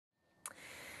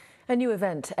A new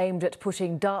event aimed at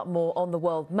putting Dartmoor on the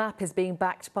world map is being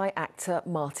backed by actor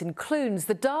Martin Clunes.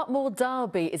 The Dartmoor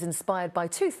Derby is inspired by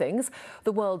two things: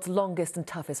 the world's longest and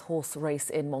toughest horse race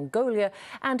in Mongolia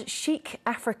and chic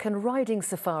African riding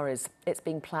safaris. It's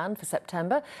being planned for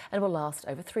September and will last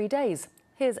over 3 days.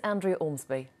 Here's Andrea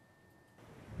Ormsby.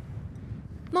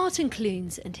 Martin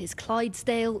Clunes and his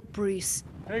Clydesdale Bruce.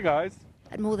 Hey guys.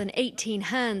 At more than 18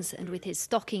 hands and with his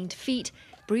stockinged feet,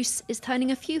 Bruce is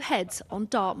turning a few heads on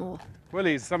Dartmoor. Well,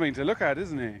 he's something to look at,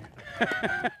 isn't he?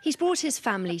 He's brought his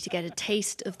family to get a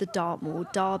taste of the Dartmoor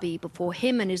Derby before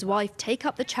him and his wife take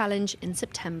up the challenge in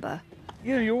September.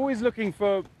 You know, you're always looking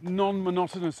for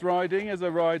non-monotonous riding as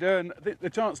a rider, and the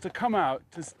chance to come out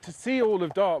to see all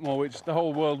of Dartmoor, which the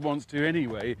whole world wants to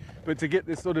anyway, but to get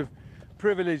this sort of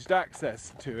privileged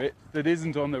access to it that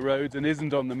isn't on the roads and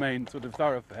isn't on the main sort of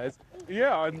thoroughfares.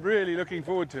 Yeah, I'm really looking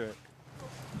forward to it.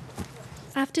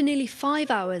 After nearly 5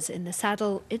 hours in the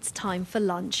saddle, it's time for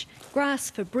lunch. Grass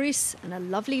for Bruce and a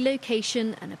lovely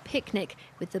location and a picnic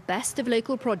with the best of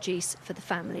local produce for the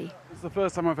family. It's the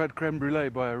first time I've had creme brulee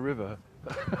by a river.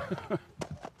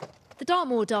 The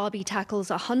Dartmoor Derby tackles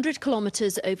 100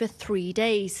 kilometres over 3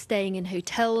 days, staying in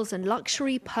hotels and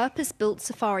luxury purpose-built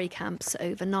safari camps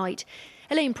overnight.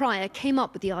 Elaine Pryor came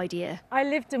up with the idea. I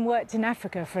lived and worked in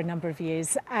Africa for a number of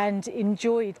years and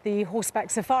enjoyed the horseback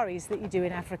safaris that you do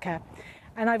in Africa.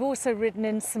 And I've also ridden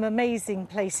in some amazing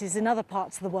places in other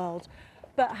parts of the world.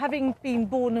 But having been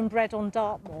born and bred on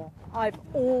Dartmoor, I've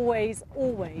always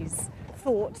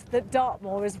thought that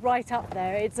Dartmoor is right up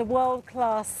there. It's a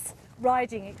world-class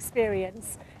riding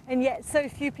experience, and yet so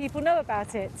few people know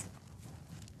about it.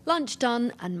 Lunch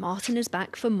done, and Martin is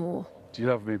back for more. Do you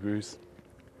love me, Bruce?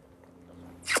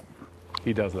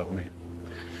 He does love me.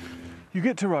 You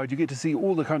get to ride, you get to see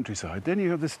all the countryside, then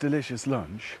you have this delicious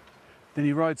lunch, then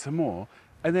you ride some more,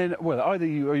 and then, well, either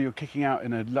you're kicking out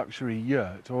in a luxury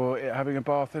yurt or having a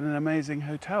bath in an amazing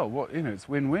hotel. What, you know, it's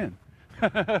win-win.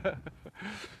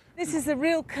 This is a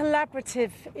real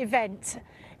collaborative event.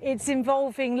 It's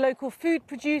involving local food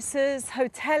producers,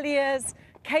 hoteliers,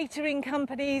 catering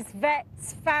companies,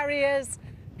 vets, farriers,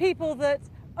 people that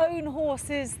own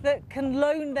horses that can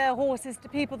loan their horses to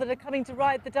people that are coming to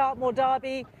ride the Dartmoor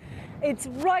Derby. It's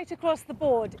right across the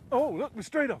board. Oh, look, we're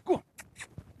straight up. Go on.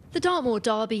 The Dartmoor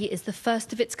Derby is the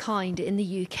first of its kind in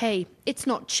the UK. It's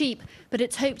not cheap, but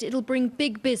it's hoped it'll bring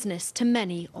big business to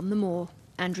many on the moor.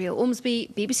 Andrea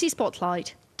Ormsby, BBC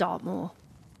Spotlight, Dartmoor.